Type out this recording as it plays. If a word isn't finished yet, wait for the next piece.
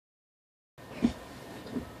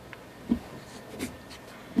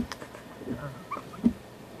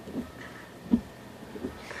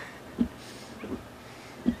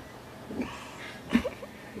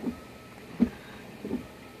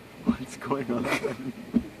going on?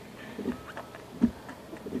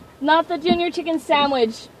 Not the junior chicken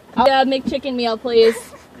sandwich. McChicken meal, please.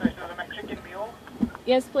 McChicken meal?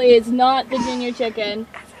 Yes, please. Not the junior chicken.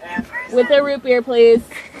 With a root beer, please.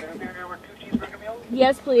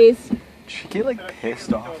 Yes, please. Did she get like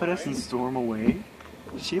pissed off at us and storm away?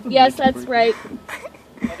 Did she have a Yes, that's right.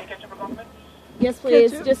 Any ketchup or condiments? Yes,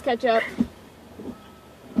 please. Ketchup? Just ketchup.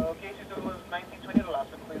 Okay, so it was 1920 the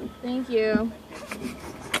last one, please. Thank you.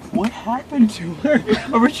 What happened to her?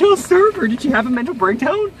 Original server, did she have a mental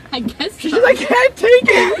breakdown? I guess She's like, I can't take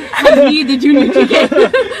it! I need the junior chicken.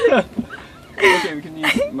 Okay, we can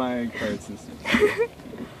use my card system.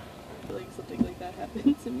 Like something like that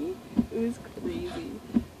happened to me. It was crazy.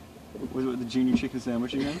 Was it the junior chicken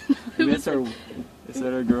sandwich again? Maybe is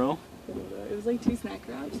that our girl? It was like 2 snack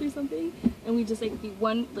wraps or something, and we just like eat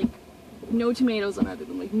one, like no tomatoes on either of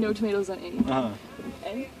them, like no tomatoes on any.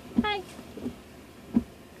 And hi.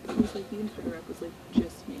 It was like the entire wrap was like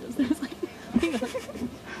just tomatoes. There was like, you know,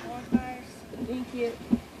 thank you.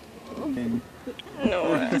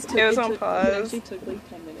 No, it was on It pause. actually took like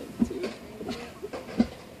 10 minutes too.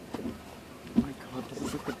 Oh my god, this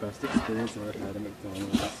is like the best experience I've ever had at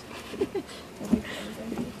McDonald's.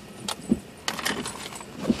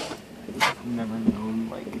 I've never known,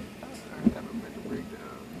 like, I've never been to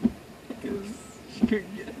breakdown. Because she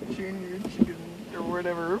couldn't get junior chicken or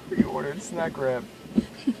whatever we ordered, snack wrap.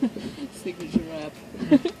 Signature wrap.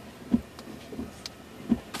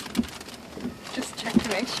 Just check to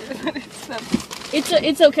make sure that it's not.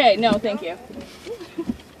 It's okay. No, thank you.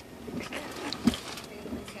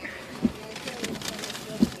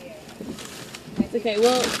 It's okay.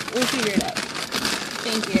 We'll figure it out.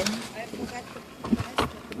 Thank you.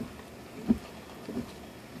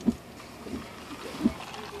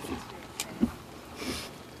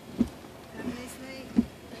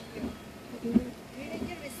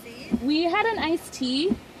 We had an iced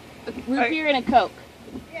tea, a root beer, and a Coke.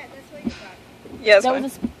 Yeah, that's what you got. Yeah, it's That fine.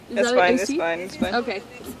 was It's that fine, iced it's tea? fine, it's fine. Okay.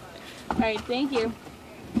 Alright, thank you.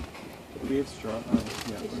 We have straw. Oh,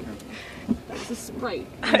 yeah. It's a Sprite.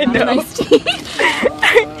 I Not know. an iced tea.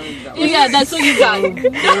 Yeah, that's what you got. No,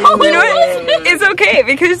 You know what? It's okay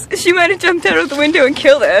because she might have jumped out of the window and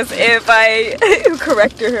killed us if I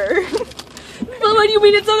corrected her. Well, what do you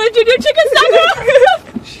mean it's on a junior chicken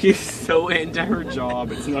sandwich? She's so into her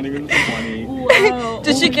job, it's not even funny. Wow.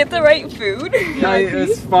 Did she get the right food?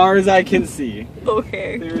 As far as I can see.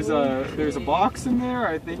 Okay. There's a box in there,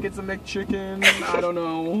 I think it's a McChicken, I don't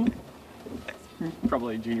know.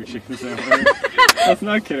 Probably a junior chicken sandwich. Let's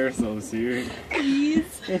not kid ourselves here.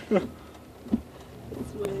 Please. This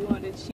way.